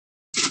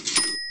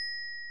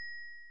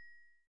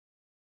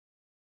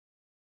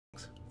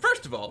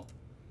first of all,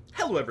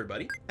 hello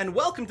everybody, and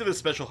welcome to this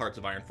special Hearts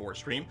of Iron 4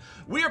 stream.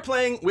 We are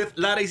playing with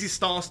La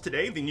Résistance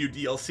today, the new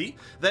DLC,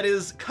 that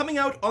is coming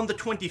out on the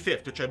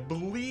 25th, which I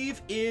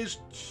believe is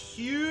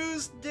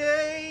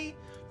Tuesday?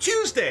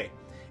 Tuesday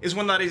is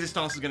when La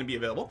Résistance is going to be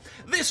available.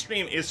 This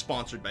stream is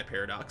sponsored by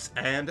Paradox,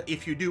 and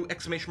if you do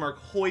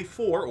 !HOI4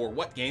 or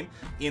what game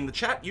in the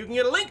chat, you can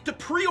get a link to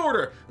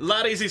pre-order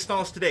La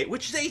Résistance today,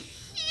 which is a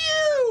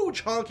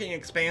huge honking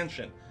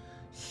expansion.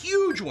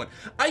 Huge one.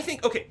 I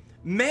think, okay,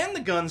 Man the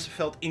Guns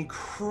felt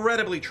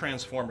incredibly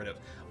transformative,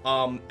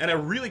 and I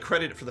really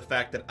credit it for the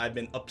fact that I've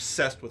been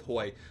obsessed with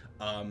Hoi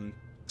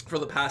for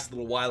the past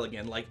little while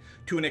again, like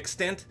to an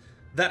extent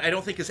that I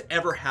don't think has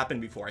ever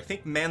happened before. I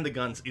think Man the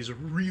Guns is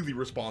really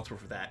responsible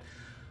for that.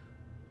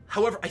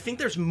 However, I think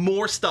there's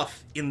more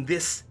stuff in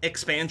this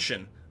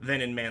expansion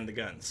than in Man the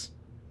Guns.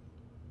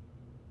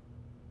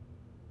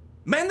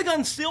 Man the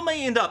Guns still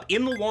may end up,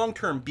 in the long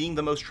term, being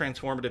the most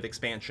transformative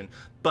expansion,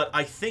 but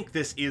I think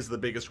this is the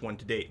biggest one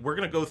to date. We're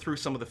going to go through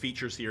some of the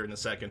features here in a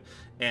second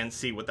and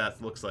see what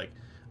that looks like.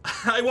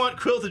 I want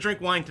Quill to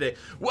drink wine today.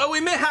 Well, we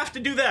may have to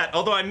do that,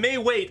 although I may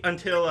wait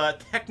until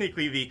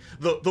technically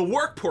the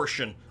work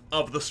portion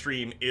of the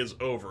stream is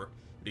over,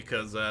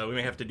 because we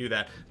may have to do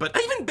that. But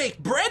I even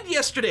baked bread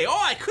yesterday.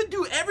 Oh, I could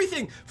do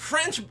everything.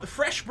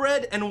 Fresh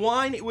bread and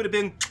wine, it would have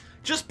been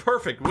just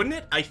perfect, wouldn't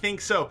it? I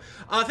think so.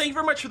 Thank you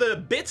very much for the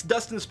bits,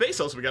 Dust in Space.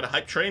 Also, we got a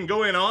hype train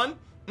going on.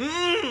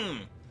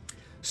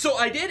 So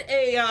I did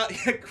a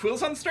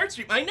Quills on the start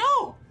stream. I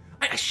know.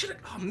 I should have.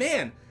 Oh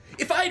man,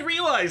 if I had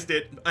realized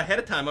it ahead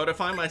of time, I would have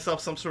found myself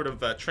some sort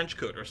of trench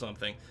coat or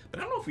something. But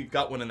I don't know if we've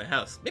got one in the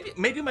house.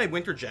 Maybe my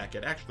winter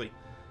jacket. Actually,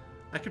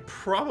 I could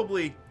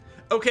probably.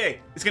 Okay,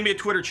 it's gonna be a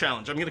Twitter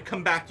challenge. I'm gonna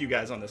come back to you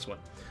guys on this one.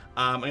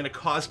 I'm gonna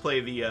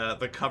cosplay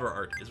the cover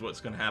art. Is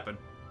what's gonna happen.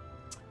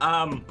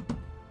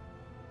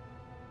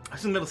 I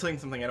was in the middle of saying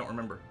something I don't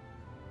remember.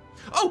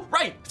 Oh,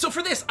 right! So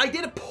for this, I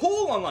did a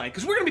poll online,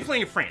 because we're going to be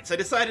playing in France. I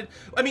decided,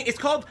 I mean, it's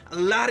called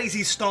La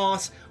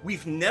Résistance.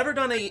 We've never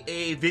done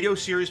a video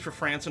series for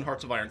France in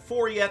Hearts of Iron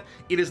 4 yet.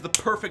 It is the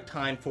perfect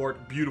time for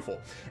it. Beautiful.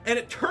 And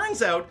it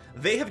turns out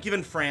they have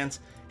given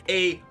France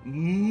a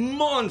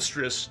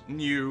monstrous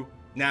new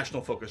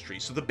national focus tree.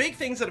 So the big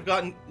things that have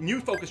gotten new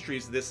focus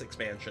trees this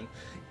expansion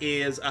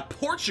is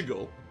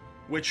Portugal,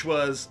 which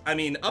was, I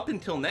mean, up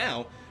until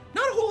now,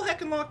 not a whole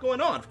heckin' lot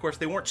going on. Of course,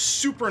 they weren't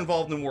super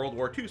involved in World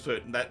War II, so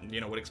that, you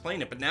know, would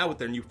explain it. But now with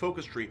their new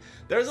focus tree,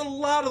 there's a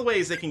lot of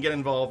ways they can get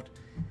involved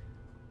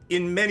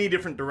in many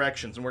different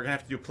directions, and we're gonna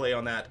have to do a play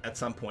on that at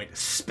some point.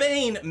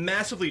 Spain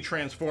massively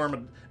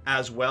transformed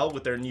as well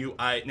with their new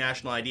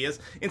national ideas.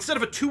 Instead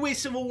of a two-way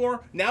civil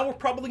war, now we're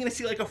probably gonna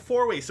see like a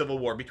four-way civil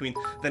war between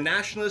the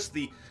nationalists,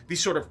 the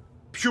sort of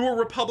pure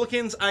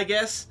Republicans, I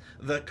guess,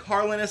 the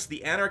Carlinists,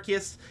 the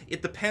anarchists.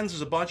 It depends.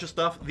 There's a bunch of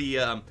stuff.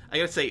 I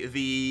gotta say,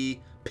 the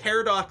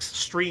Paradox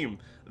stream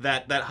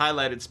that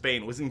highlighted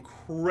Spain was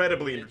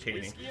incredibly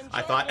entertaining,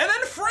 I thought. And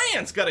then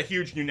France got a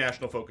huge new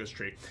national focus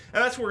tree.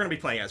 And that's what we're going to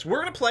be playing as.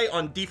 We're going to play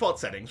on default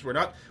settings.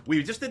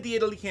 We just did the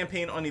Italy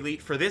campaign on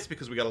Elite for this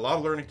because we got a lot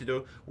of learning to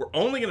do. We're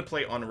only going to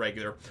play on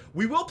regular.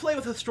 We will play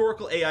with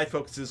historical AI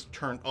focuses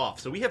turned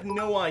off, so we have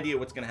no idea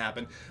what's going to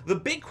happen. The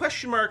big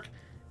question mark,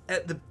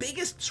 the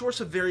biggest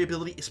source of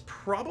variability is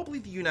probably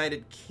the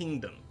United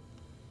Kingdom.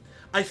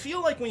 I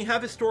feel like when you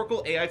have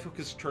historical AI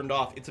focus turned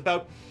off, it's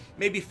about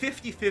maybe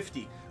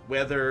 50-50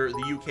 whether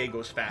the UK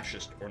goes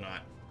fascist or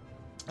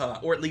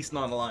not, or at least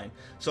non-aligned.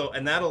 So,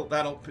 and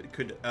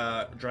could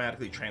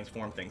dramatically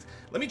transform things.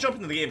 Let me jump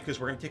into the game because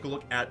we're going to take a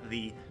look at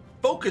the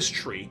focus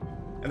tree,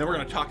 and then we're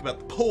going to talk about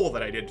the poll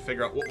that I did to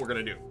figure out what we're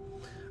going to do.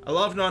 I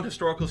love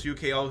non-historicals.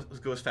 UK always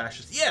goes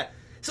fascist. Yeah.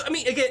 So, I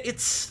mean, again,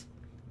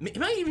 it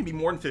might even be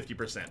more than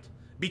 50%.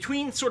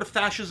 Between sort of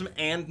fascism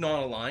and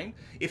non-aligned,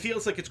 it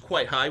feels like it's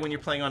quite high when you're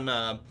playing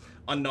on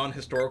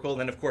non-historical.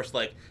 Then, of course,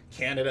 like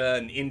Canada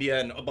and India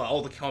and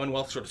all the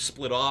Commonwealth sort of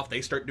split off. They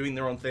start doing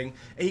their own thing,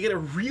 and you get a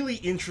really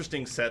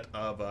interesting set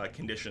of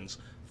conditions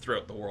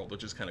throughout the world,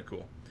 which is kind of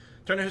cool.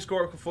 Turn to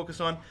historical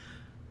focus on.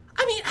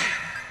 I mean,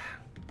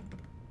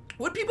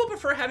 would people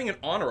prefer having an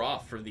on or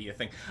off for the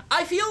thing?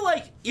 I feel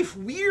like if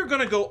we're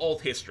going to go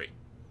alt history,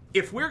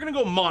 if we're going to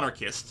go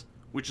monarchist,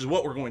 which is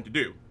what we're going to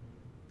do,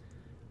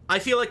 I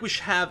feel like we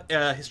should have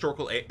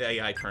historical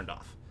AI turned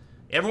off.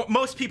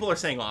 Most people are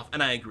saying off,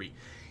 and I agree.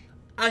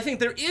 I think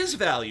there is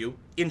value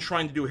in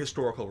trying to do a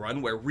historical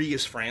run where we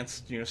as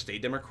France, you know, stay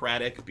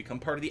democratic, become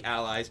part of the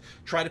Allies,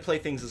 try to play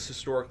things as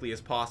historically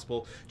as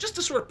possible, just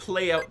to sort of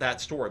play out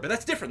that story. But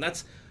that's different.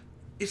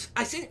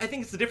 I think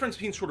it's the difference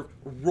between sort of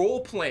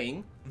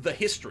role-playing the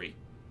history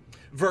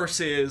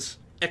versus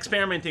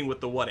experimenting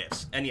with the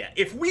what-ifs. And yeah,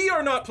 if we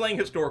are not playing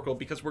historical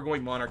because we're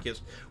going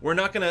monarchist, we're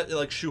not going to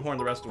like shoehorn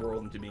the rest of the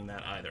world into being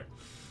that either.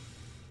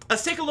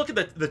 Let's take a look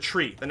at the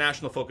tree, the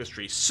national focus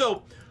tree.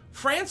 So,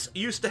 France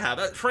used to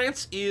have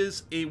France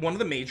is one of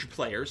the major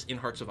players in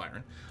Hearts of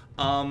Iron.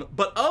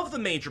 But of the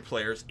major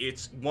players,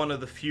 it's one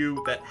of the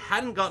few that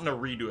hadn't gotten a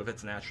redo of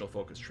its national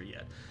focus tree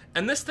yet.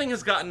 And this thing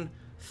has gotten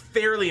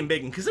fairly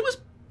embiggened because it was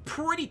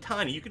pretty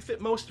tiny. You could fit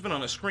most of it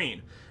on a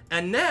screen.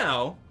 And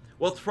now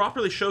Well, to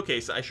properly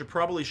showcase, I should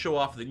probably show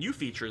off the new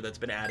feature that's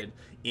been added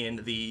in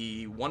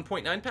the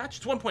 1.9 patch.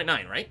 It's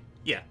 1.9, right?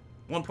 Yeah,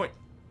 1. Or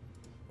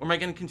am I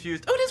getting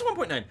confused? Oh, it is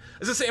 1.9.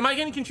 As I say, am I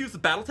getting confused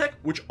with BattleTech,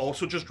 which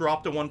also just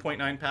dropped a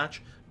 1.9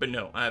 patch? But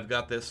no, I've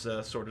got this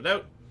sorted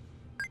out.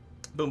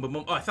 Boom, boom,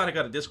 boom. Oh, I thought I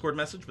got a Discord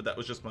message, but that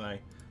was just my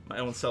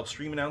own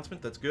self-stream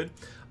announcement. That's good.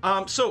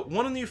 So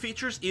one of the new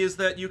features is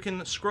that you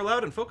can scroll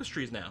out and focus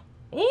trees now.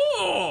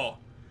 Oh!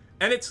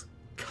 And it's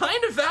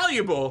kind of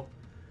valuable,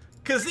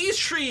 because these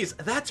trees,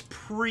 that's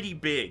pretty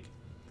big.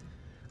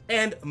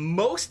 And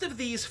most of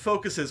these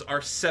focuses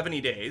are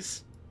 70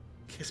 days.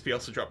 KSP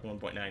also dropped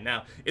 1.9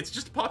 now. It's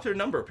just a popular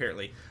number,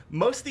 apparently.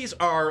 Most of these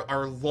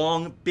are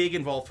long, big,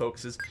 involved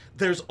focuses.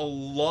 There's a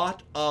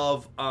lot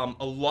of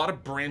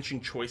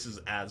branching choices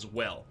as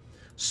well.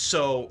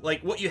 So,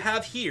 like, what you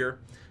have here...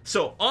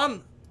 So,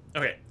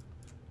 okay,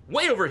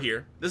 way over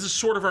here, this is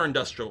sort of our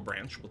industrial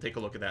branch. We'll take a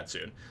look at that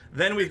soon.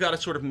 Then we've got a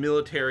sort of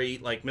military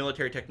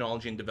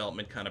technology and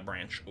development kind of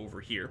branch over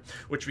here,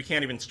 which we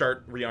can't even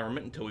start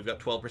rearmament until we've got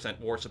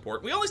 12% war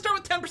support. We only start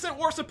with 10%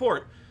 war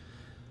support!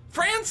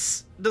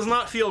 France does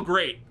not feel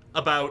great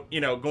about,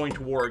 going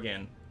to war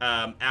again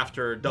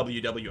after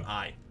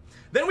WWI.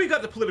 Then we've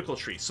got the political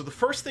tree. So the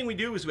first thing we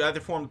do is we either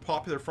form the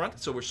Popular Front,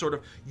 so we're sort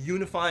of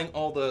unifying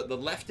all the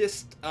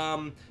leftist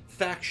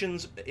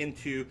factions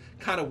into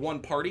kind of one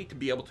party to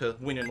be able to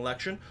win an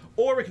election,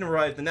 or we can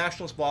arrive the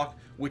Nationalist Bloc,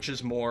 which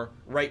is more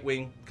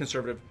right-wing,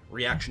 conservative,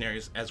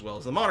 reactionaries, as well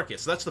as the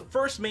monarchists. So that's the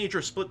first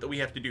major split that we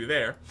have to do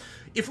there.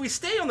 If we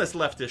stay on this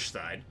leftish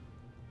side,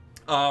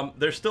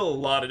 there's still a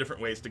lot of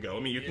different ways to go. I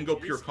mean, you can go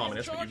pure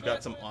communist, but you've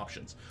got some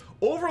options.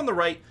 Over on the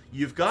right,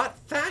 you've got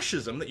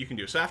fascism that you can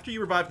do. So after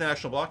you revive the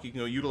National Bloc, you can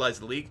go utilize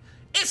the League.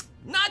 It's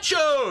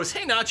Nachos!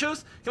 Hey,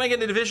 Nachos! Can I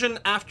get a division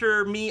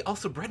after me?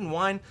 Also, bread and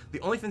wine. The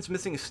only thing that's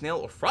missing is snail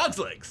or frog's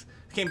legs.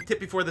 Came tip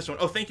before this one.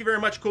 Oh, thank you very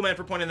much, Cool Man,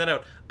 for pointing that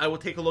out. I will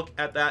take a look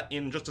at that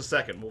in just a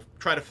second. We'll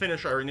try to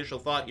finish our initial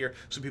thought here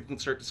so people can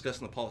start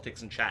discussing the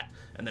politics and chat,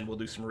 and then we'll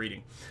do some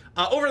reading.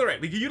 Over on the right,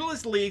 we can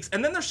utilize the leagues,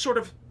 and then there's sort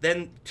of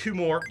then two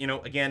more,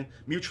 again,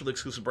 mutually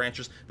exclusive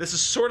branches. This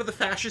is sort of the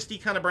fascist-y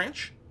kind of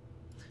branch,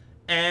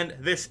 and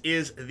this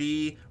is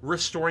the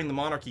restoring the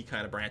monarchy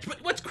kind of branch.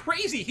 But what's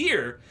crazy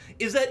here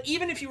is that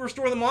even if you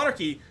restore the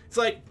monarchy, it's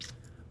like...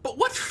 But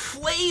what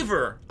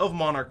flavor of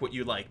monarch would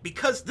you like?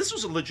 Because this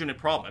was a legitimate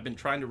problem. I've been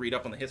trying to read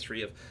up on the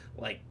history of,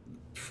 like,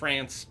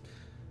 France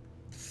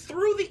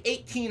through the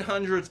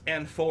 1800s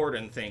and forward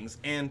and things.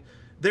 And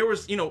there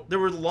was, there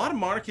were a lot of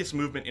monarchist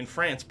movement in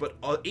France, but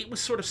it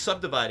was sort of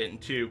subdivided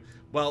into,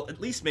 well,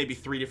 at least maybe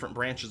 3 different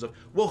branches of,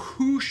 well,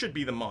 who should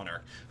be the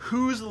monarch?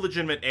 Who's the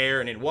legitimate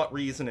heir, and in what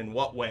reason, in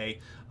what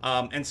way?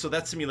 And so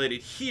that's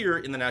simulated here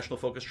in the National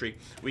Focus Tree.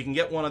 We can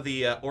get one of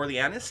the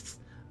Orleanists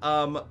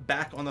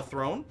back on the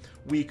throne.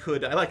 We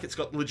could, I like it's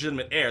got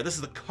legitimate heir. This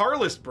is the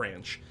Carlist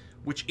branch,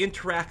 which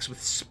interacts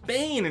with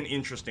Spain in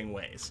interesting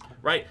ways,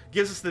 right?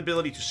 Gives us the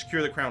ability to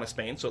secure the crown of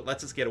Spain, so it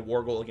lets us get a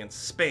war goal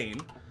against Spain.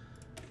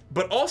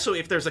 But also,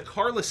 if there's a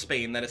Carlist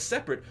Spain that is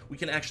separate, we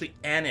can actually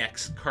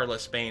annex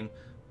Carlist Spain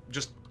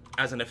just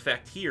as an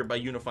effect here by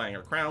unifying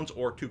our crowns,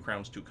 or 2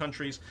 crowns, 2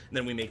 countries, and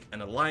then we make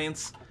an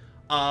alliance.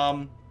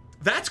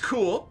 That's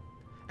cool.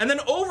 And then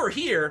over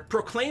here,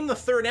 proclaim the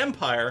Third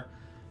Empire.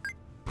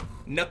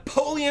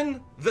 Napoleon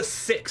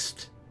VI.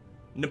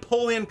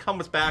 Napoleon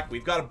comes back.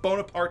 We've got a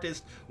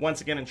Bonapartist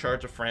once again in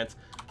charge of France.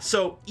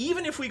 So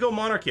even if we go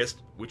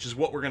monarchist, which is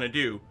what we're going to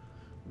do,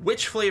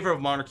 which flavor of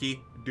monarchy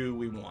do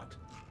we want?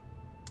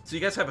 So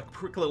you guys have a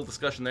quick little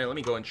discussion there. Let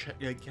me go and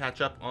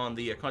catch up on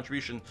the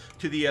contribution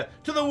to the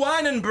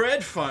Wine and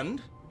Bread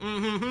Fund.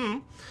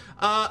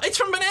 It's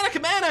from Banana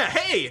Cabana.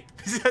 Hey,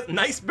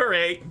 nice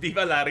beret.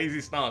 Viva la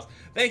resistance.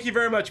 Thank you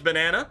very much,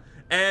 Banana.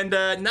 And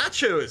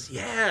nachos.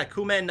 Yeah,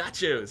 cool man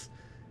nachos.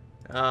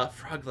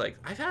 Frog legs.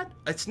 I've had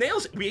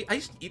snails. I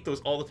used to eat those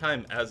all the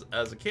time as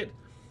a kid.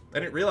 I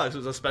didn't realize it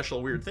was a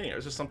special weird thing. It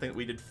was just something that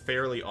we did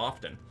fairly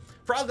often.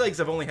 Frog legs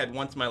I've only had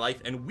once in my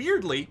life, and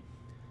weirdly,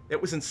 it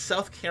was in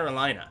South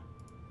Carolina.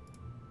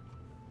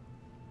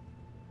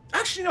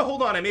 Actually, no,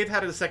 hold on. I may have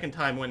had it a second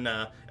time when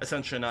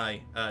Ascension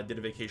and I did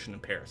a vacation in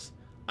Paris.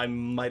 I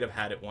might have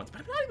had it once,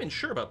 but I'm not even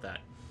sure about that.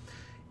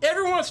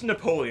 Everyone wants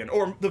Napoleon,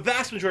 or the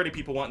vast majority of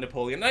people want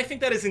Napoleon, and I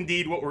think that is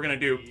indeed what we're going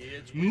to do.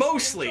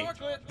 Mostly,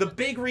 the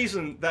big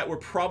reason that we're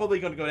probably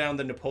going to go down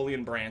the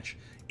Napoleon branch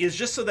is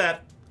just so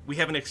that we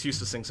have an excuse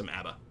to sing some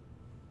ABBA.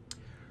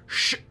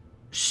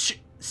 Sibzen?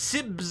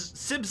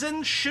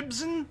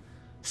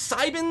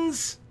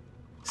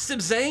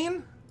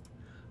 Sibzane?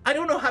 I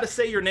don't know how to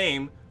say your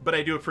name, but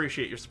I do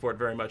appreciate your support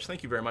very much.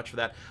 Thank you very much for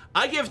that.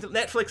 I give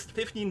Netflix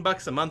 15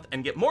 bucks a month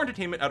and get more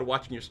entertainment out of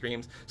watching your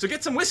streams, so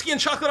get some whiskey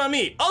and chocolate on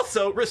me.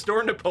 Also,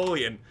 restore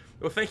Napoleon.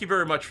 Well, thank you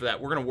very much for that.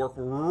 We're going to work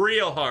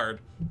real hard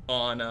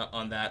on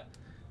that.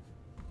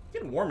 It's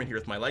getting warm in here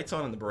with my lights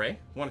on and the beret.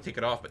 I want to take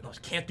it off, but no, I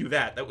can't do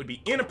that. That would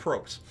be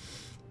inappropriate.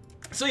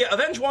 So yeah,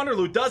 Avenge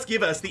Wanderloo does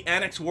give us the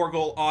Annex War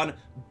Goal on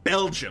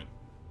Belgium.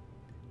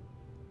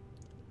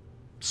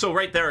 So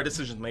right there, our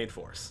decision's made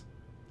for us.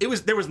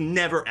 There was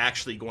never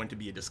actually going to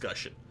be a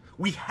discussion.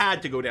 We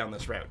had to go down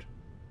this route.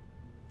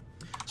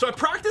 So I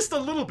practiced a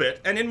little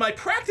bit, and in my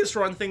practice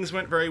run, things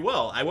went very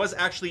well. I was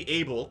actually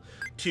able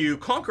to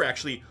conquer,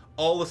 actually,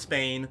 all of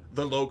Spain,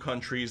 the Low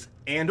Countries,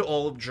 and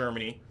all of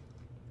Germany,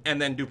 and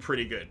then do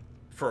pretty good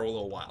for a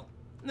little while.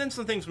 And then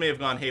some things may have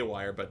gone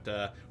haywire,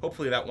 but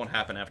hopefully that won't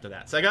happen after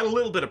that. So I got a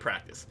little bit of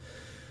practice.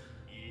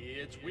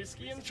 It's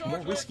whiskey and chocolate.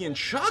 More whiskey and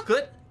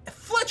chocolate?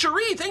 Fletcher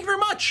Reed, thank you very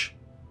much!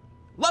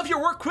 Love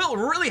your work, Quill.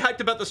 Really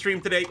hyped about the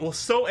stream today. Well,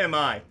 so am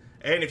I.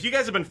 And if you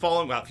guys have been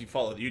following, well, if you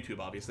follow YouTube,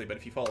 obviously, but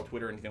if you follow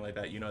Twitter or anything like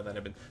that, you know that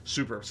I've been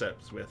super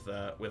obsessed with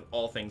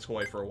all things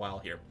Hoi for a while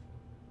here.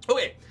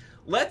 Okay,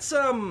 let's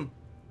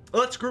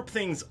group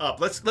things up.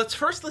 Let's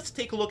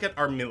take a look at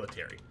our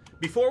military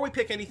before we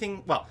pick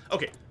anything. Well,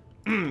 okay,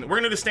 we're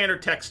gonna do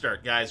standard tech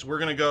start, guys. We're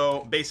gonna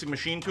go basic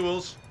machine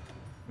tools.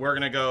 We're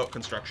gonna go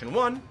construction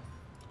 1,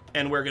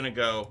 and we're gonna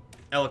go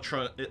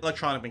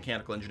electronic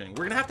mechanical engineering.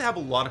 We're gonna have a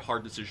lot of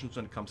hard decisions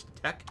when it comes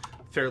to tech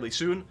fairly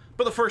soon,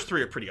 but the first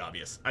 3 are pretty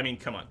obvious. I mean,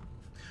 come on.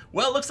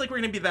 Well, it looks like we're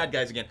gonna be the bad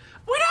guys again.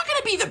 We're not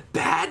gonna be the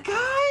bad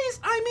guys!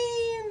 I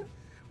mean,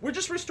 we're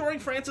just restoring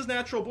France's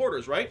natural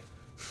borders, right?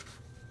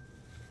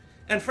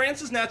 And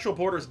France's natural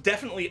borders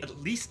definitely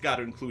at least got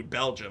to include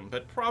Belgium,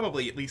 but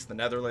probably at least the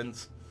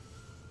Netherlands,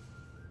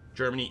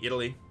 Germany,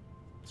 Italy,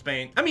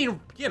 Spain. I mean,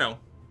 you know,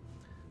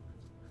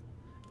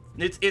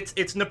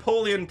 it's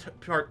Napoleon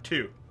Part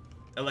 2,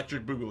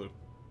 Electric Boogaloo.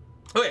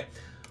 Okay.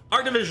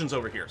 Our divisions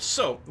over here.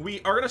 So, we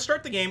are going to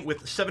start the game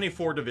with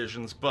 74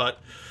 divisions, but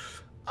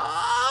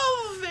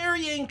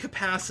varying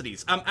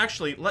capacities.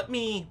 Actually, let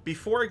me,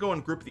 before I go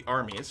and group the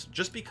armies,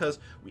 just because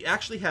we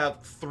actually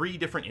have 3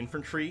 different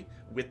infantry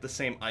with the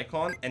same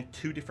icon and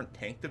 2 different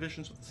tank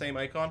divisions with the same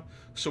icon,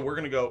 so we're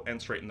going to go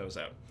and straighten those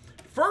out.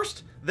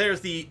 First,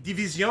 there's the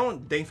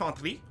Division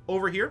d'Infanterie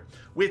over here,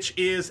 which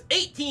is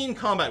 18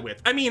 combat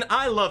width. I mean,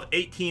 I love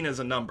 18 as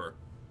a number.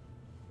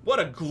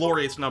 What a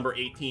glorious number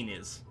 18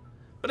 is.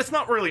 But it's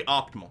not really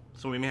optimal,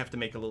 so we may have to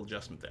make a little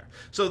adjustment there.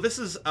 So this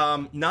is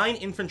 9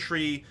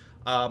 infantry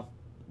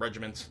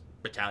regiments,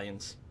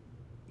 battalions,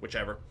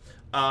 whichever.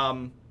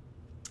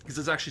 Because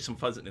there's actually some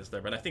fuzziness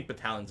there, but I think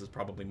battalions is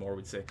probably more,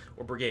 we'd say.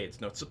 Or brigades.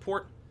 No, it's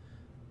support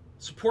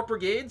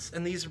brigades,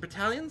 and these are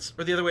battalions?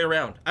 Or the other way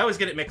around? I always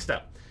get it mixed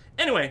up.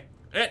 Anyway,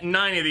 I got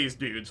 9 of these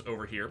dudes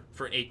over here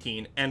for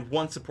 18, and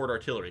 1 support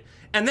artillery.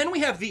 And then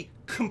we have the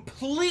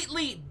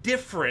completely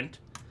different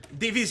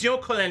Division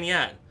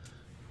Coloniale.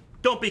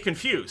 Don't be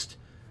confused.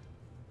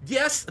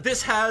 Yes,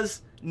 this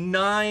has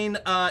 9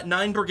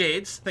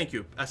 brigades. Thank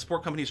you.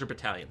 Support companies or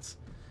battalions.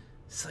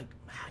 It's like,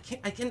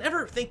 I can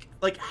never think,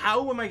 like,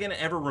 how am I going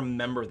to ever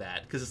remember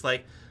that? Because it's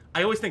like,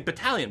 I always think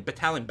battalion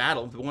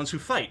battle, the ones who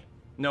fight.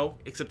 No,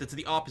 except it's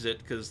the opposite,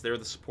 because they're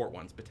the support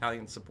ones.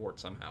 Battalion support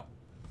somehow.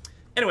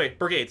 Anyway,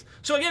 brigades.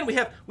 So again, we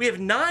have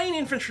 9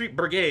 infantry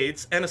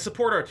brigades and a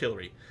support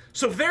artillery.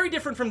 So very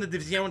different from the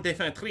Division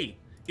d'Infanterie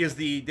is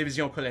the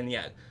Division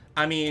Coloniale.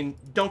 I mean,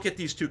 don't get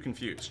these 2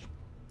 confused.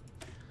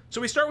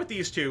 So we start with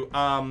these 2,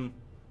 and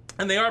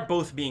they are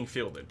both being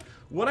fielded.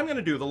 What I'm going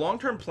to do, the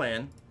long-term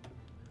plan,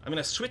 I'm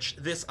going to switch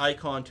this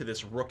icon to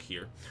this rook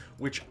here,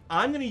 which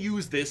I'm going to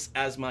use this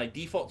as my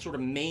default sort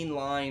of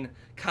mainline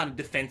kind of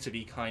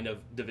defensive-y kind of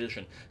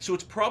division. So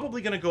it's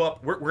probably going to go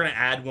up, we're going to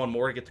add 1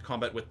 more to get to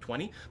combat with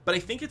 20, but I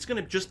think it's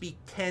going to just be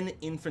 10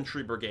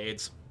 infantry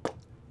brigades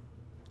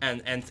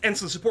and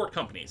some support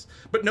companies,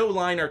 but no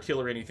line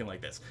artillery or anything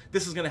like this.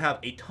 This is going to have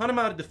a ton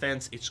amount of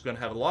defense. It's going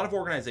to have a lot of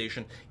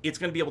organization. It's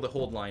going to be able to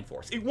hold line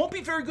force. It won't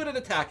be very good at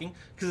attacking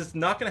because it's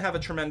not going to have a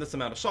tremendous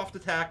amount of soft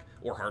attack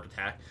or hard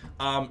attack,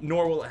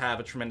 nor will it have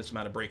a tremendous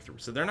amount of breakthrough.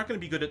 So they're not going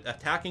to be good at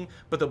attacking,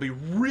 but they'll be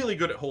really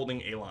good at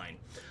holding a line.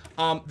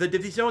 The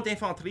Division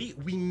d'Infanterie,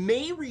 we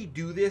may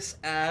redo this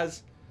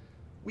as,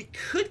 we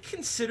could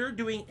consider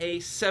doing a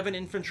 7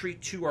 infantry,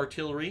 2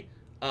 artillery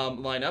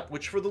lineup,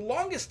 which for the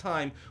longest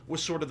time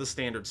was sort of the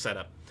standard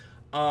setup.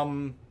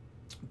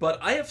 But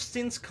I have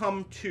since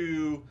come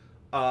to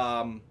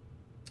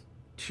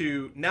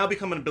now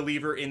become a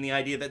believer in the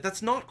idea that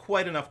that's not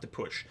quite enough to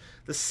push.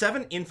 The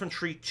 7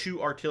 infantry,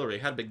 2 artillery,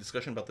 I had a big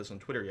discussion about this on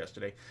Twitter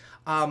yesterday,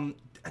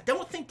 I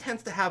don't think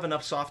tends to have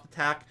enough soft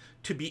attack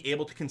to be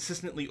able to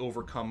consistently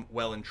overcome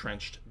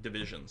well-entrenched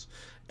divisions.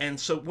 And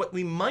so what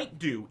we might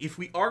do, if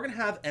we are going to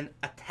have an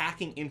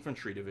attacking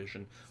infantry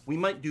division, we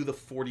might do the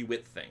 40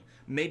 width thing.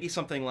 Maybe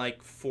something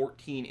like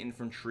 14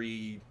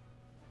 infantry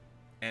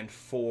and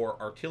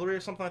 4 artillery or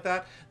something like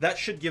that. That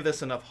should give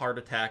us enough hard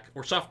attack,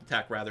 or soft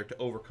attack rather, to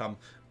overcome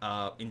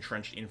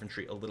entrenched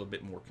infantry a little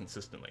bit more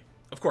consistently.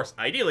 Of course,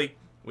 ideally,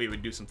 we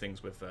would do some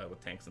things with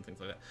tanks and things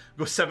like that.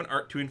 Go 7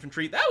 art, 2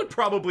 infantry. That would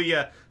probably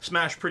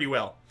smash pretty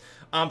well.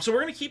 So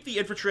we're going to keep the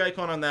infantry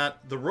icon on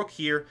that. The rook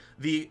here.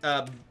 The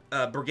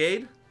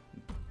brigade.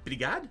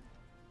 Brigade?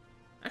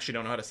 Actually,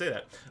 don't know how to say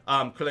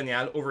that.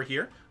 Colonial over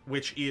here,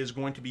 which is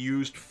going to be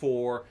used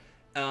for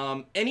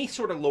any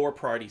sort of lower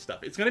priority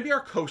stuff. It's going to be our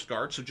Coast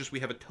Guard, so just we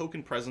have a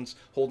token presence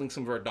holding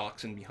some of our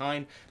docks in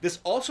behind. This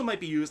also might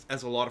be used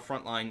as a lot of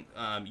frontline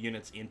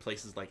units in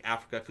places like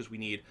Africa, because we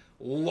need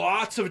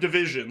lots of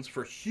divisions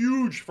for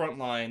huge front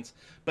lines,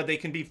 but they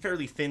can be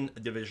fairly thin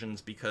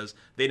divisions because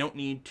they don't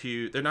need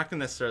to, they're not going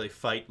to necessarily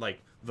fight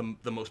like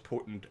the most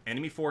potent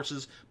enemy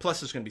forces,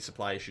 plus there's going to be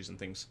supply issues and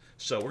things.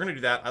 So we're going to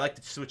do that. I like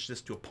to switch this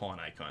to a pawn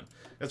icon.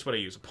 That's what I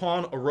use. A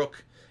pawn, a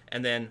rook,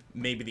 and then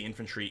maybe the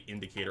infantry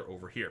indicator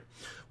over here.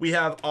 We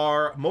have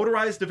our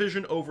motorized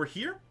division over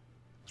here,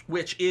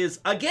 which is,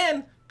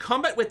 again,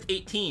 combat width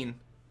 18.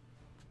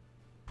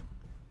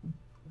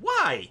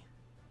 Why?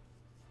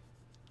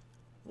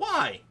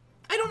 Why?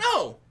 I don't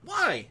know.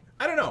 Why?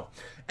 I don't know.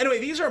 Anyway,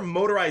 these are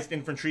motorized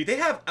infantry. They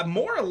have a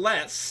more or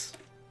less...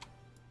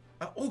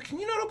 oh, can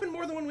you not open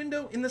more than one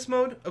window in this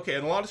mode? Okay,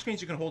 on a lot of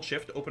screens you can hold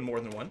shift to open more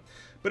than one.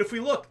 But if we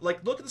look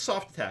at the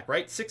soft attack,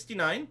 right?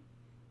 69.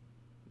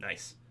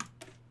 Nice.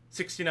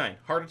 69.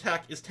 Hard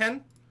attack is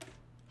 10.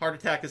 Hard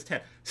attack is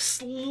 10.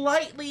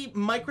 Slightly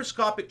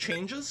microscopic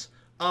changes.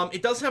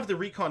 It does have the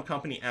recon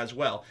company as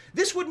well.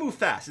 This would move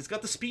fast. It's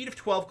got the speed of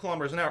 12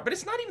 kilometers an hour, but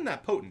it's not even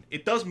that potent.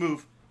 It does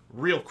move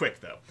real quick,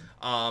 though.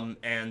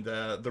 And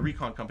the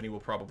recon company will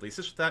probably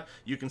assist with that.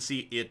 You can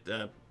see it...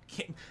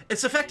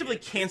 it's effectively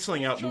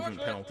canceling out movement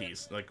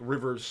penalties. Like,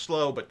 river's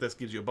slow, but this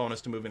gives you a bonus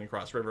to moving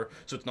across river,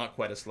 so it's not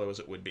quite as slow as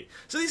it would be.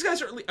 So these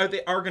guys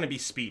are going to be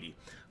speedy.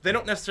 They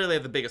don't necessarily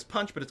have the biggest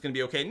punch, but it's going to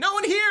be okay. No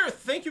one here!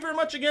 Thank you very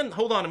much again.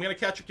 Hold on, I'm going to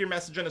catch up to your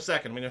message in a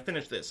second. I'm going to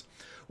finish this.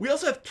 We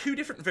also have two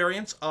different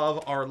variants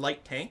of our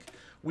light tank.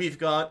 We've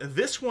got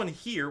this one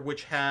here,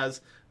 which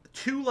has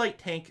 2 light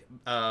tank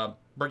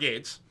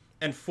brigades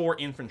and 4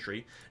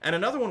 infantry, and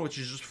another one which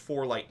is just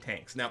 4 light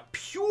tanks. Now,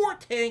 pure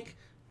tank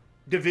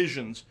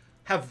divisions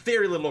have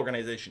very little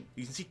organization.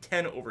 You can see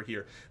 10 over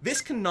here. This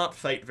cannot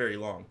fight very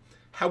long.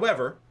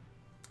 However,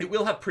 it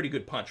will have pretty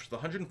good punch. With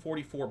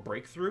 144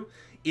 breakthrough,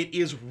 it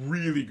is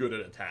really good at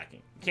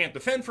attacking. Can't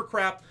defend for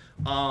crap,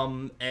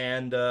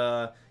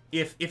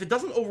 if it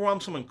doesn't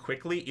overwhelm someone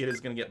quickly, it is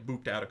going to get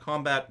booped out of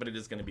combat, but it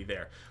is going to be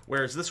there.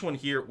 Whereas this one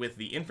here with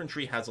the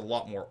infantry has a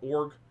lot more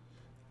org,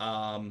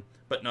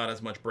 but not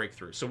as much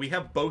breakthrough. So we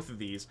have both of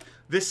these.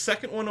 This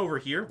second one over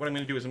here, what I'm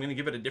going to do is I'm going to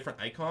give it a different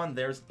icon.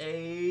 There's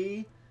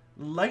a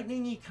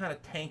lightning-y kind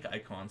of tank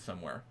icon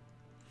somewhere.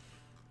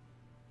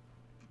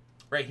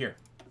 Right here.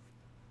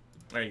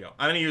 There you go.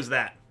 I'm going to use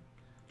that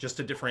just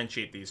to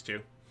differentiate these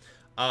two.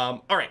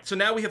 All right, so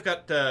now we've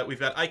got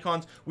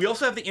icons. We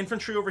also have the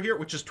infantry over here,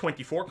 which is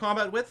 24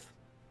 combat width.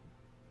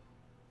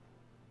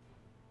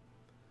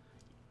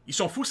 Ils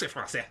sont fous, ces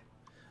Français.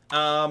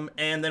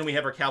 And then we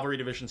have our cavalry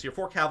divisions here,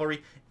 4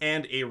 cavalry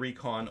and a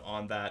recon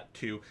on that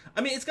too.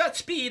 I mean, it's got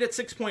speed at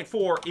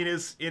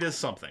 6.4. It is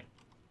something.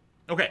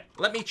 Okay,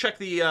 let me check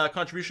the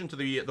contribution to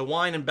the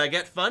wine and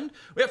baguette fund.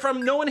 We have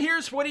from No One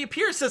Here's What He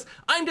Appears says,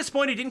 I'm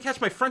disappointed you didn't catch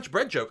my French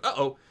bread joke.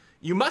 Uh-oh.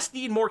 You must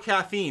need more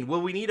caffeine.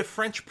 Will we need a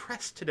French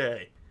press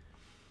today?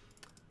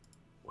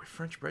 Boy,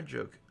 French bread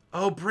joke.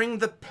 Oh, bring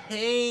the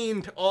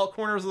pain to all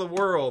corners of the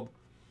world.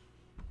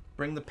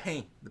 Bring the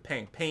pain. The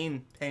pain.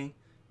 Pain. Pain.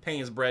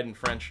 Pain is bread in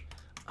French.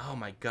 Oh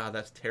my god,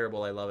 that's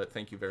terrible. I love it.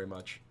 Thank you very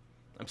much.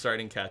 I'm sorry I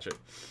didn't catch it.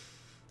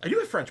 I do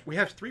have French. We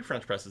have 3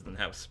 French presses in the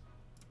house.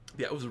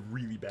 Yeah, it was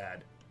really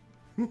bad.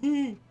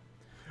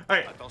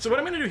 Alright, so what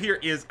I'm going to do here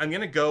is I'm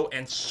going to go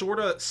and sort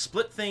of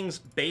split things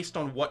based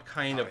on what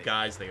kind of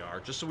guys they are,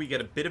 just so we get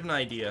a bit of an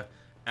idea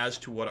as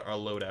to what our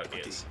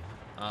loadout is.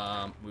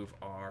 Move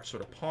our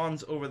sort of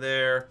pawns over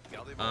there,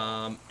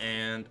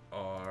 and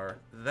our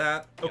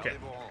that. Okay,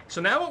 so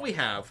now what we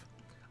have,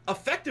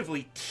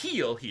 effectively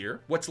teal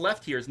here, what's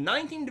left here is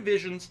 19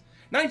 divisions,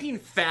 19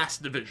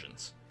 fast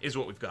divisions is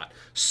what we've got.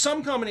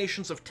 Some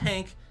combinations of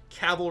tank,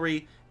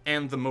 cavalry,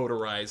 and the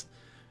motorized.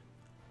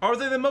 Are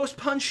they the most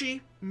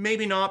punchy?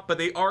 Maybe not, but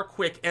they are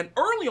quick. And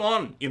early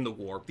on in the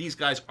war, these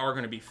guys are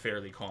going to be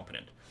fairly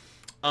competent.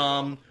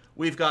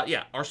 We've got,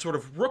 yeah, our sort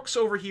of rooks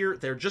over here.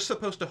 They're just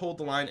supposed to hold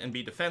the line and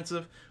be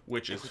defensive,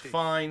 which is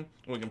fine.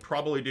 What we can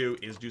probably do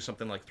is do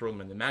something like throw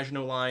them in the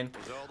Maginot Line.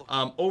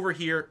 Over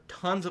here,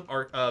 tons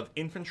of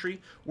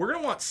infantry. We're going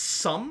to want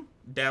some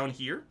down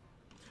here.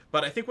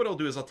 But I think what I'll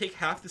do is I'll take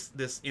half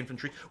this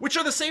infantry, which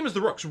are the same as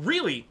the rooks.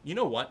 Really, you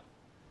know what?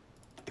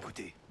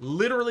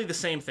 Literally the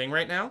same thing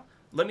right now.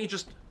 Let me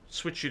just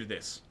switch you to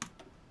this.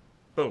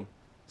 Boom.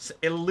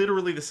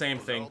 Literally the same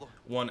thing,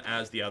 one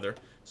as the other.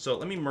 So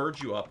let me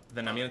merge you up.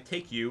 Then I'm going to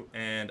take you,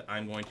 and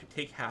I'm going to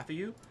take half of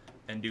you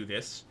and do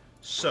this.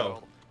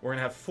 So we're going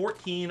to have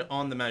 14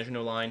 on the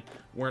Maginot Line.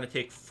 We're going to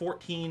take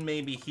 14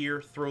 maybe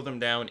here, throw them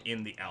down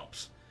in the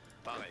Alps.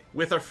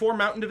 With our 4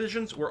 mountain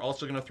divisions, we're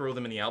also going to throw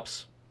them in the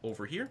Alps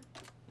over here.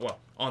 Well,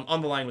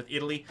 on the line with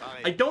Italy.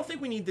 I don't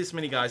think we need this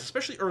many guys,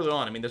 especially early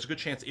on. I mean, there's a good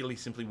chance Italy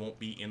simply won't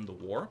be in the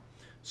war.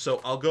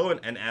 So I'll go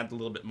and add a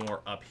little bit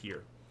more up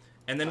here.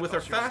 And then with our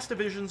fast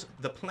divisions,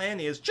 the plan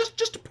is just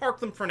to park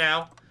them for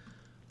now,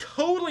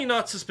 totally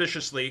not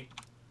suspiciously,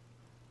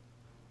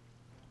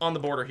 on the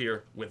border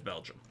here with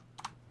Belgium.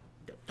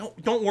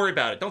 Don't worry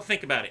about it. Don't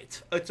think about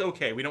it. It's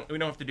okay. We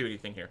don't have to do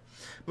anything here.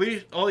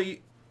 Believe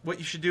what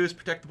you should do is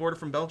protect the border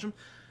from Belgium.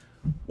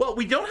 Well,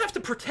 we don't have to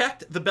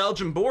protect the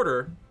Belgian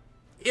border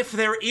if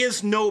there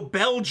is no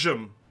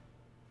Belgium.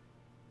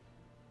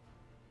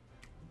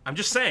 I'm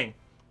just saying.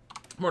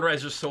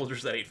 Motorized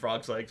soldiers that ate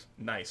frogs' legs.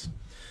 Nice.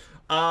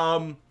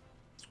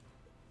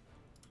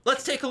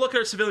 Let's take a look at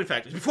our civilian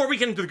factories before we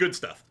get into the good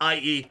stuff,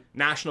 i.e.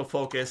 national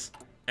focus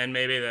and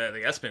maybe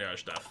the espionage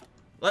stuff.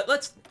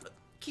 Let's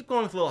keep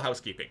going with a little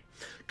housekeeping.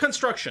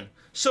 Construction.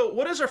 So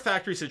what is our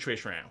factory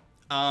situation right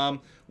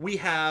now? We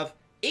have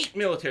 8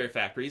 military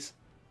factories.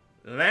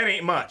 That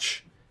ain't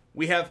much.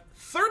 We have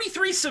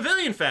 33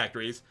 civilian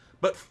factories,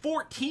 but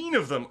 14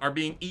 of them are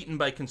being eaten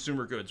by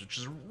consumer goods, which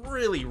is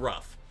really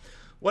rough.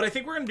 What I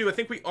think we're going to do, I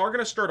think we are going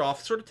to start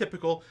off sort of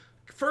typical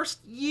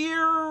first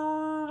year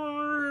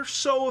or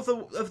so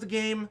of the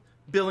game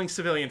building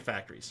civilian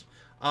factories.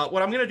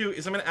 What I'm going to do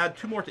is I'm going to add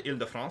 2 more to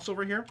Ile-de-France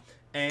over here,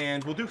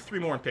 and we'll do 3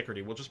 more in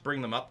Picardy. We'll just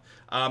bring them up.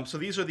 So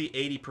these are the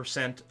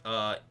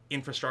 80%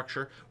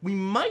 infrastructure. We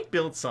might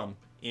build some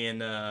in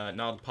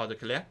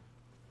Nord-Pas-de-Calais.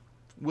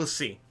 We'll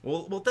see.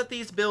 We'll let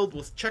these build.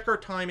 We'll check our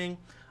timing.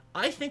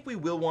 I think we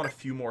will want a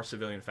few more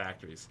civilian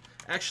factories.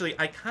 Actually,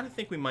 I kind of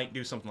think we might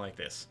do something like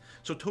this.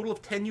 So a total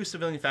of 10 new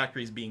civilian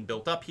factories being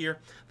built up here.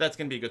 That's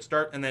going to be a good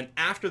start. And then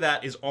after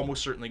that is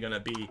almost certainly going to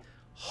be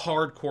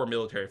hardcore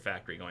military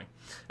factory going.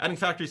 Adding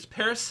factories to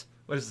Paris.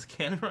 What is this,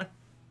 cannon run?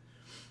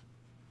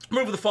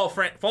 Move to the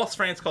false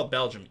France called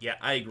Belgium. Yeah,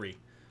 I agree.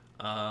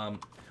 What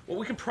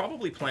we can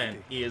probably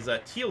plan is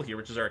Teal here,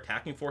 which is our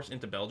attacking force,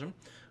 into Belgium.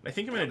 And I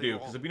think I'm going to do,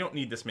 because we don't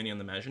need this many on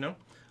the Maginot,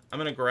 I'm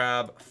going to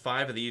grab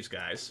 5 of these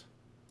guys.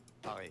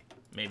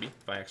 Maybe,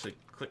 if I actually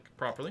click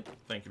properly.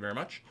 Thank you very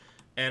much.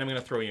 And I'm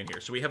going to throw you in here.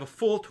 So we have a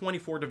full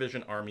 24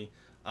 division army.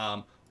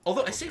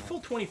 Although I say full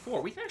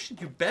 24, we can actually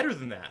do better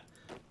than that.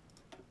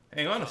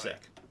 Hang on a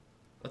sec.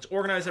 Let's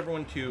organize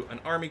everyone to an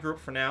army group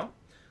for now.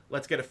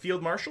 Let's get a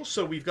field marshal.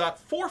 So we've got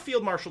 4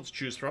 field marshals to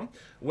choose from.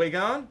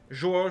 Weygand,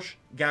 Georges,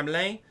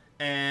 Gamelin,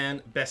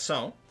 and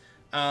Besson.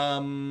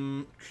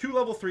 2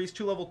 level 3s,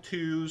 2 level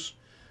 2s.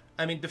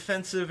 I mean,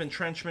 defensive,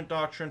 entrenchment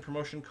doctrine,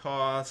 promotion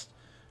cost,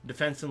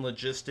 defense and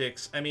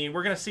logistics. I mean,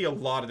 we're going to see a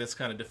lot of this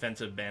kind of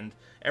defensive bend.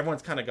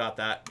 Everyone's kind of got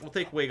that. We'll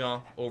take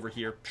Weygand over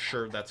here.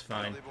 Sure, that's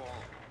fine.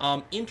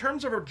 In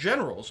terms of our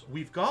generals,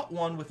 we've got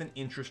one with an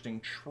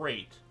interesting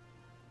trait.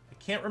 I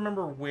can't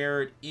remember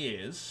where it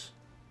is.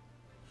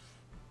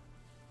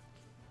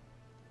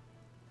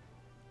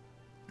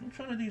 Which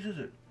one of these is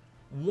it?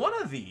 One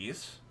of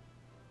these...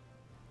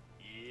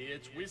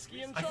 It's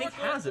whiskey and I chocolate.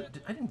 think has it.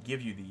 I didn't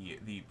give you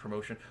the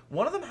promotion.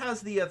 One of them has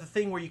the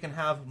thing where you can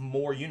have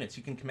more units.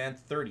 You can command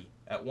 30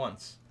 at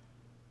once.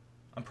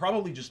 I'm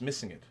probably just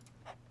missing it.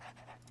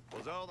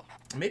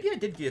 Maybe I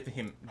did give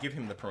him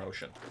the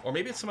promotion, or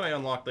maybe it's someone I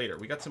unlocked later.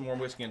 We got some more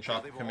whiskey and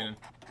chocolate coming in.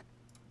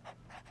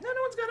 No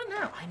one's got it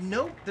now. I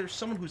know there's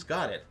someone who's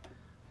got it.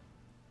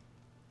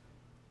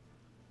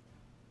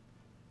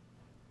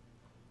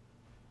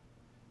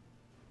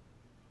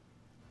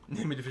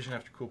 Name a division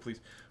after cool,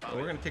 please.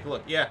 We're gonna take a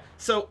look. Yeah.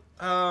 So,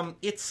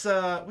 it's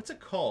what's it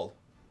called?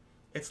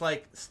 It's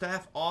like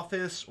staff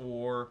office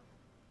or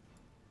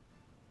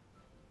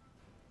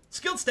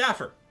skilled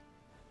staffer.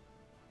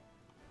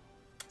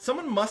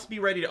 Someone must be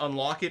ready to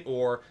unlock it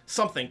or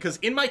something, because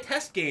in my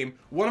test game,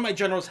 one of my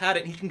generals had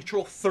it and he can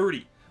control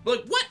 30.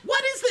 But like,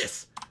 what is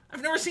this?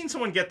 I've never seen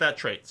someone get that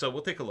trait, so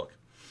we'll take a look.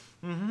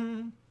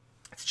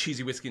 It's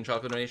cheesy whiskey and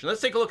chocolate donation. Let's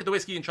take a look at the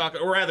whiskey and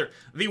chocolate, or rather,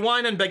 the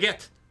wine and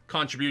baguette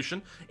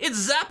contribution.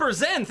 It's Zapper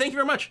Zen. Thank you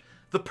very much.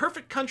 The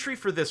perfect country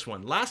for this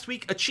one. Last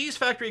week, a cheese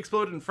factory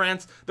exploded in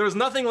France. There was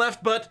nothing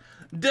left but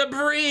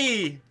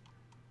debris.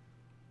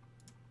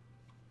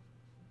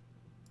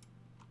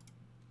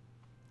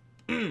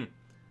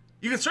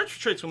 You can search for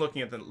traits when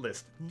looking at the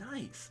list.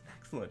 Nice.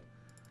 Excellent.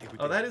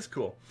 Oh, that is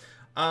cool.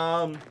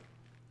 All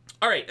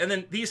right, and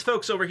then these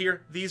folks over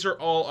here, these are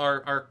all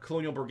our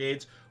colonial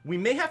brigades. We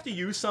may have to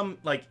use some,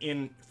 like,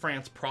 in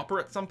France proper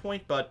at some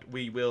point, but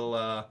we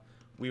will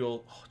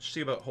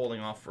see about holding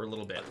off for a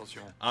little bit.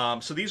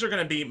 So these are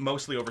going to be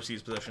mostly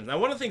overseas positions. Now,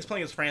 one of the things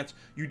playing as France,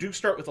 you do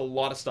start with a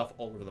lot of stuff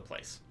all over the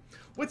place.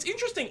 What's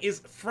interesting is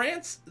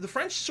the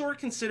French sort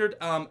of considered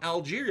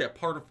Algeria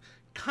part of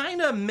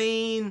kind of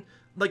main,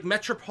 like,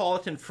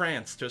 metropolitan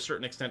France to a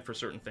certain extent for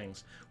certain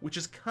things, which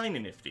is kind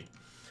of nifty.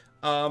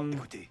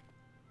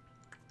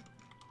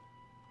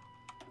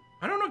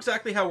 I don't know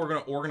exactly how we're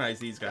going to organize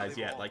these guys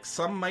yet. Like,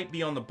 some might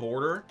be on the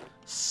border.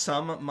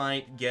 Some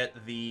might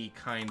get the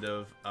kind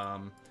of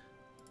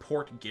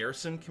port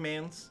garrison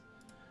commands.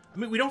 I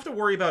mean, we don't have to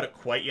worry about it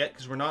quite yet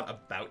because we're not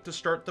about to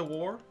start the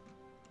war.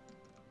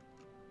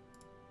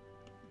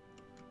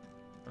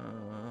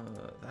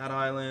 That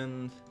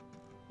island...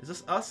 Is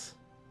this us?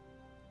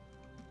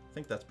 I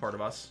think that's part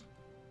of us.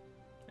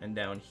 And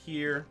down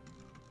here...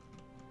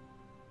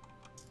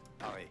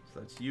 So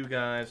that's you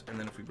guys, and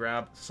then if we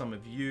grab some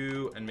of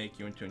you and make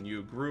you into a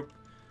new group,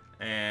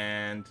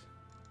 and...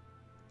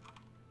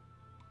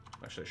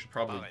 Actually, I should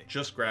probably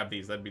just grab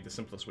these. That'd be the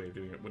simplest way of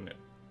doing it, wouldn't it?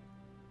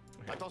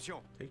 Attention.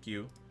 Take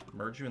you,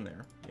 merge you in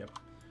there. Yep.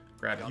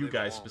 Grab you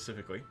guys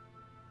specifically.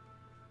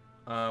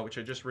 Which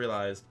I just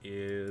realized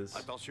is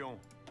Attention.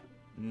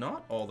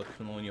 not all the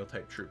colonial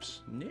type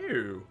troops.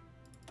 No.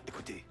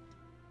 Écoutez.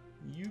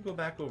 You go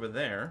back over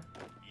there.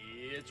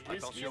 It's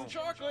whiskey and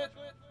chocolate.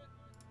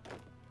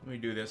 Let me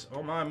do this.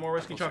 Oh my, more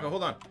whiskey and chocolate.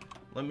 Hold on.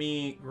 Let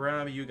me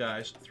grab you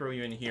guys, throw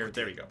you in here.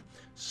 There we go.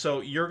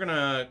 So you're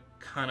gonna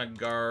kind of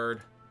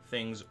guard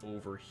things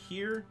over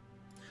here.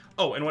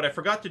 Oh, and what I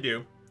forgot to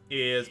do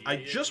is I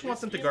just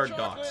want them to guard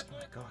docks. Oh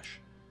my gosh.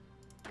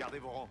 Gardez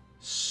vos rangs.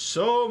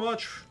 So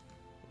much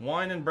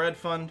wine and bread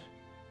fund.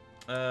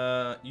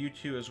 You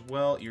two as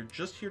well. You're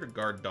just here to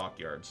guard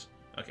dockyards.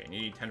 Okay,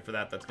 you need 10 for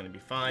that. That's going to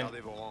be fine.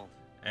 Gardez vos rangs.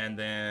 And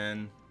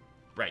then,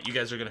 right, you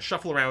guys are going to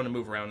shuffle around and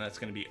move around. And that's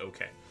going to be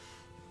okay.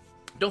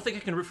 Don't think I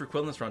can root for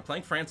Quill in this run.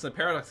 Playing France in the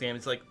Paradox game,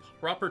 it's like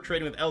proper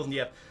trading with L's and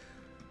DF.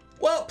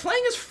 Well,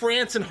 playing as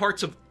France in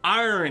Hearts of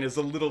Iron is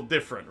a little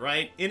different,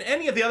 right? In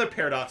any of the other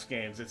Paradox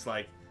games, it's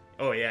like,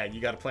 oh yeah, you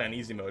got to play on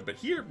easy mode. But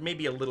here,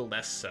 maybe a little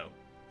less so.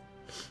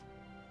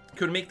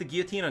 Could we make the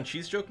guillotine on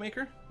Cheese Joke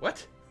Maker?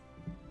 What?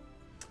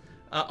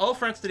 All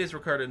France today is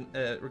regarded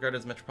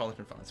as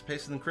metropolitan France.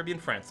 Places in Caribbean,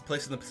 France.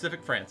 Places in the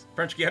Pacific, France.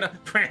 French Guiana,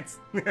 France.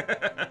 We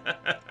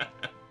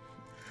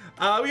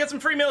got some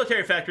free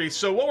military factories,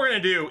 so what we're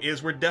going to do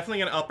is we're definitely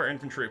going to up our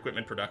infantry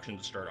equipment production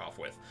to start off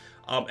with.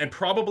 And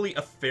probably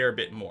a fair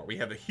bit more. We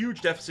have a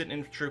huge deficit in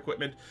infantry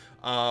equipment.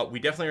 We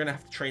definitely are going to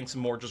have to train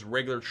some more just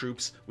regular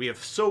troops. We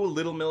have so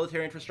little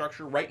military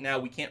infrastructure. Right now,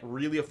 we can't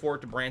really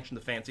afford to branch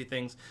into fancy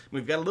things.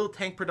 We've got a little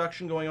tank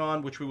production going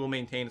on, which we will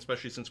maintain,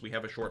 especially since we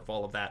have a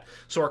shortfall of that.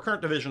 So our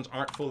current divisions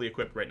aren't fully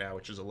equipped right now,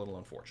 which is a little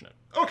unfortunate.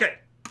 Okay,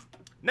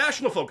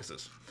 national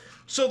focuses.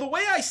 So the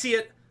way I see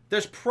it,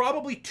 there's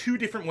probably two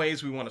different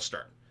ways we want to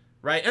start,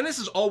 right? And this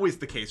is always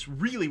the case,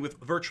 really, with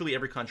virtually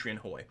every country in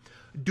Hawaii.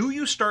 Do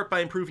you start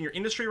by improving your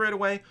industry right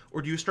away,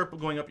 or do you start by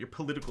going up your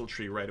political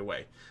tree right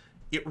away?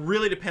 It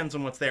really depends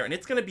on what's there, and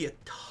it's going to be a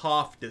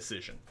tough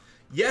decision.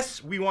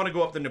 Yes, we want to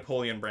go up the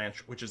Napoleon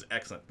branch, which is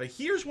excellent, but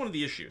here's one of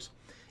the issues.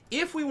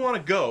 If we want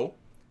to go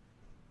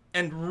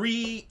and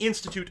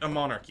reinstitute a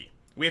monarchy,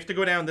 we have to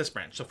go down this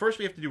branch. So first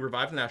we have to do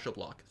revive the national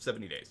bloc,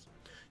 70 days.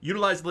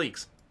 Utilize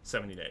leagues,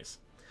 70 days.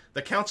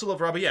 The Council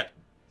of Rabayet,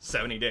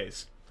 70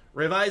 days.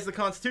 Revise the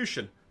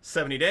Constitution,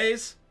 70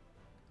 days.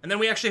 And then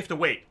we actually have to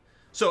wait.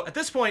 So at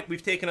this point,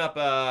 we've taken up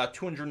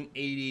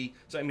 280.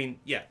 So, I mean,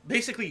 yeah,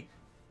 basically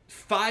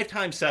 5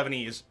 times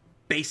 70 is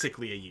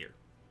basically a year,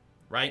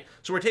 right?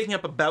 So we're taking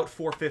up about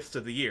 4/5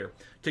 of the year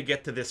to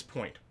get to this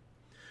point.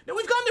 Now,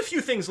 we've gotten a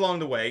few things along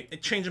the way. A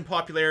change in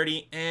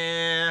popularity,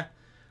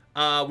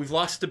 we've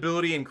lost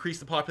stability,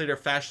 increased the popularity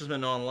of fascism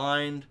and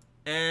online,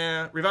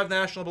 revive the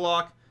national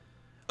bloc.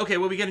 Okay,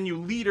 well, we get a new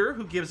leader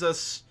who gives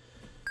us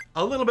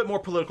a little bit more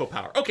political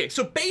power. Okay,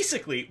 so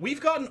basically,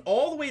 we've gotten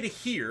all the way to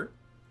here.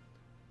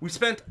 We've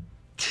spent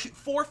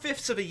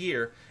 4/5 of a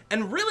year,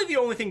 and really the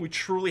only thing we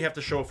truly have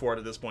to show for it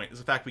at this point is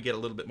the fact we get a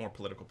little bit more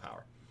political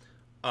power,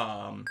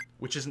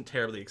 which isn't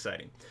terribly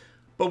exciting.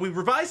 But we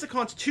revised the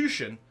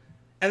Constitution,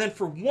 and then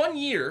for 1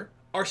 year,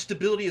 our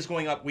stability is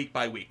going up week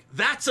by week.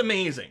 That's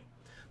amazing.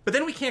 But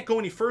then we can't go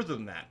any further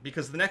than that,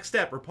 because the next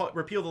step,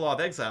 repeal the law of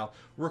exile,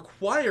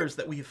 requires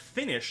that we have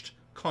finished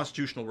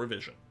constitutional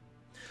revision.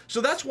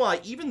 So that's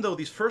why, even though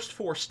these first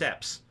 4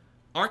 steps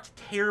aren't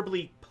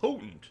terribly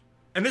potent,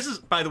 and this is,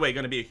 by the way,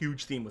 going to be a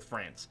huge theme with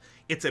France.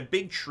 It's a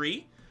big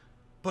tree,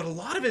 but a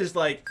lot of it is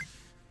like,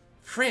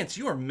 France,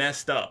 you are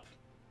messed up.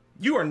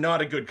 You are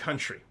not a good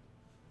country.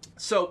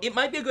 So it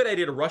might be a good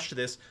idea to rush to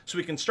this so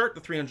we can start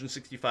the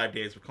 365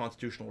 days of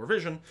constitutional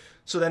revision,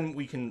 so then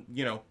we can,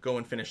 you know, go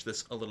and finish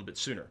this a little bit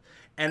sooner.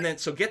 And then,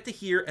 so get to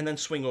here and then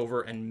swing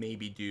over and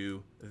maybe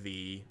do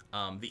the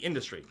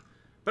industry.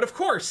 But of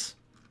course,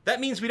 that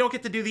means we don't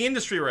get to do the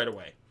industry right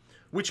away,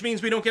 which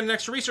means we don't get an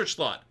extra research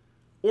slot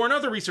or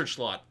another research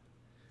slot,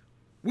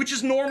 which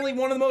is normally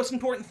one of the most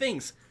important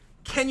things.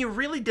 Can you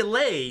really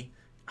delay?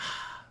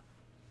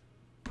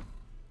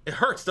 It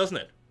hurts, doesn't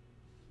it?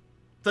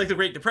 It's like the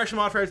Great Depression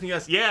modifiers in the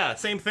US. Yeah,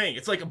 same thing.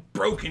 It's like a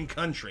broken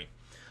country.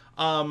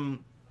 So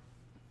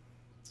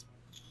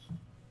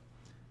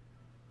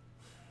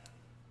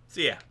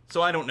yeah,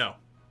 so I don't know.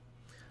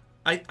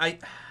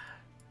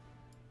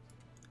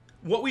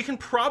 What we can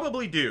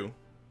probably do,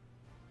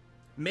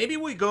 maybe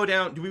we go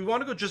down, do we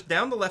want to go just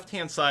down the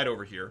left-hand side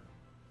over here,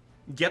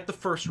 get the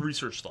first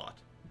research slot?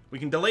 We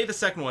can delay the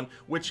second one,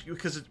 which,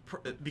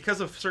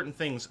 because of certain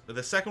things,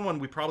 the second one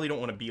we probably don't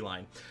want to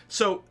beeline.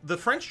 So the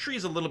French tree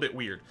is a little bit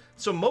weird.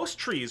 So most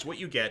trees, what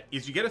you get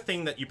is you get a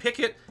thing that you pick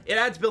it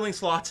adds building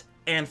slots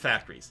and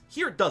factories.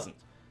 Here it doesn't.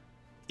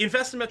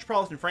 Invest in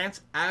Metropolitan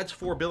France adds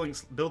 4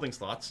 building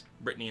slots,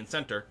 Brittany and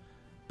Center,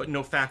 but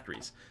no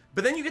factories.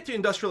 But then you get to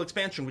industrial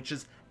expansion, which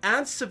is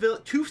adds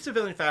 2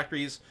 civilian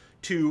factories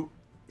to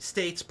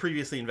states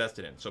previously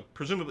invested in. So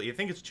presumably, I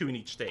think it's 2 in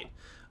each state.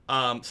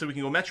 So we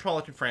can go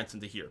Metropolitan France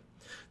into here.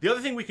 The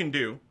other thing we can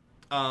do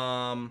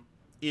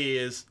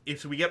is,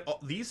 if we get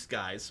these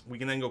guys, we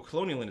can then go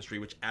colonial industry,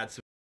 which adds